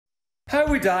How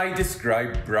would I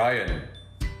describe Brian?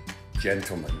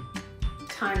 Gentleman.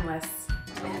 Timeless.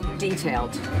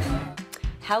 Detailed.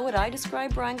 How would I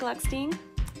describe Brian Gluckstein?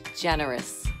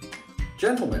 Generous.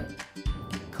 Gentleman.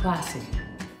 Classy.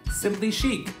 Simply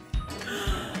chic.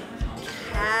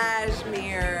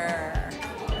 Cashmere.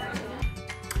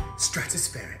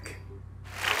 Stratospheric.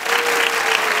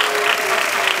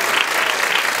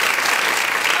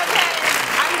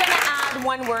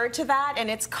 One word to that, and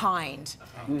it's kind.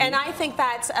 And I think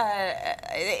that's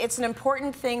it's an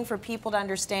important thing for people to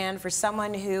understand. For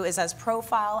someone who is as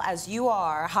profile as you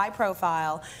are, high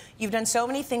profile, you've done so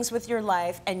many things with your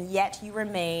life, and yet you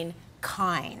remain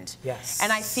kind. Yes.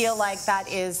 And I feel like that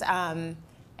is an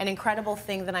incredible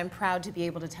thing that I'm proud to be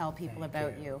able to tell people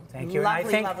about you. Thank you. Lovely, and I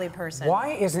think, lovely person. Why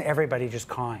isn't everybody just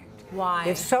kind? Why?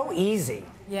 It's so easy.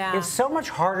 Yeah. It's so much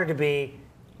harder to be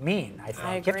mean, I think.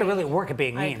 I You have to really work at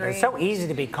being mean. But it's so easy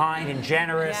to be kind and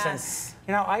generous. Yes. And,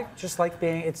 you know, I just like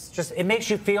being, it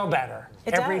makes you feel better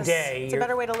every day. It's a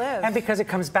better way to live. And because it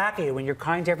comes back at you when you're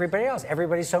kind to everybody else.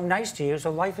 Everybody's so nice to you,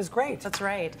 so life is great. That's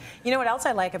right. You know what else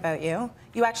I like about you?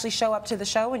 You actually show up to the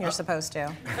show when you're supposed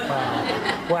to.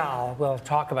 Well, we'll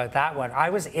talk about that one. I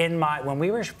was when we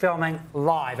were filming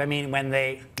live, I mean, when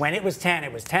it was 10,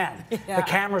 it was 10. Yeah. The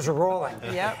cameras were rolling.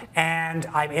 Yep. And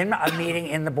I'm in a meeting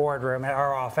in the boardroom at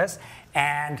our office,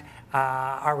 and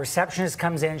our receptionist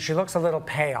comes in. She looks a little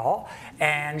pale,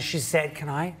 and she said, "Can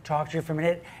I talk to you for a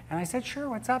minute?" And I said, "Sure,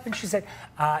 what's up?" And she said,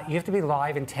 "You have to be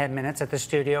live in 10 minutes at the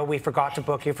studio. We forgot to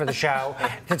book you for the show,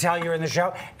 to tell you're in the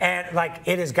show." And, like,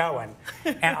 it is going.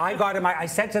 And I got in I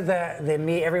said to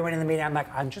everyone in the meeting, I'm like,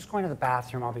 "I'm just going to the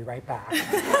bathroom. I'll be right back."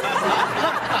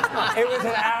 It was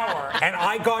an hour. And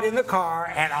I got in the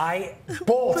car, and I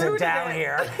bolted down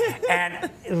here. And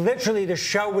literally, the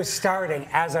show was starting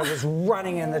as I was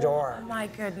running in the door. Oh my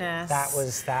goodness. That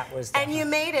was. And you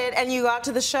made it, and you got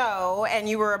to the show, and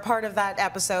you were a part of that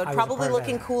episode, probably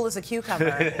looking cool as a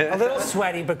cucumber. A little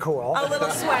sweaty, but cool. A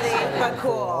little sweaty, but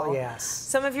cool. Yes.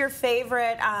 Some of your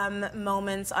favorite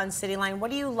moments on Cityline. What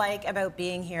do you like about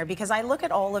being here? Because I look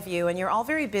at all of you, and you're all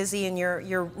very busy in your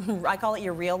I call it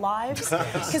your real lives,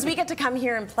 because we get to come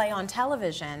here and play on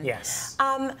television. Yes.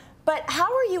 But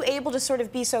how are you able to sort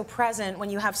of be so present when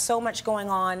you have so much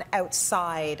going on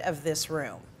outside of this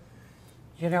room?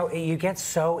 You know, you get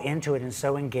so into it and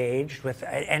so engaged with,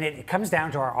 and it comes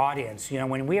down to our audience. You know,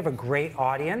 when we have a great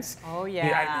audience. Oh,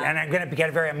 yeah. And I'm going to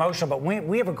get very emotional, but when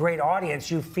we have a great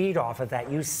audience, you feed off of that.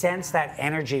 You sense that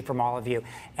energy from all of you.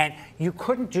 And you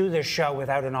couldn't do this show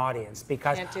without an audience,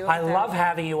 because I love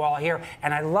having you all here,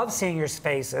 and I love seeing your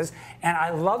faces, and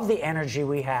I love the energy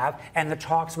we have and the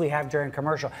talks we have during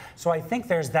commercial. So I think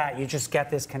there's that. You just get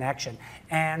this connection.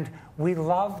 And we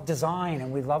love design,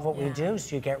 and we love what we do,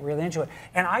 so you get really into it.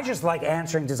 And I just like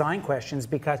answering design questions,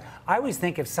 because I always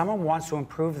think if someone wants to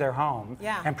improve their home,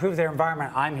 improve their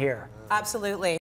environment, I'm here. Absolutely.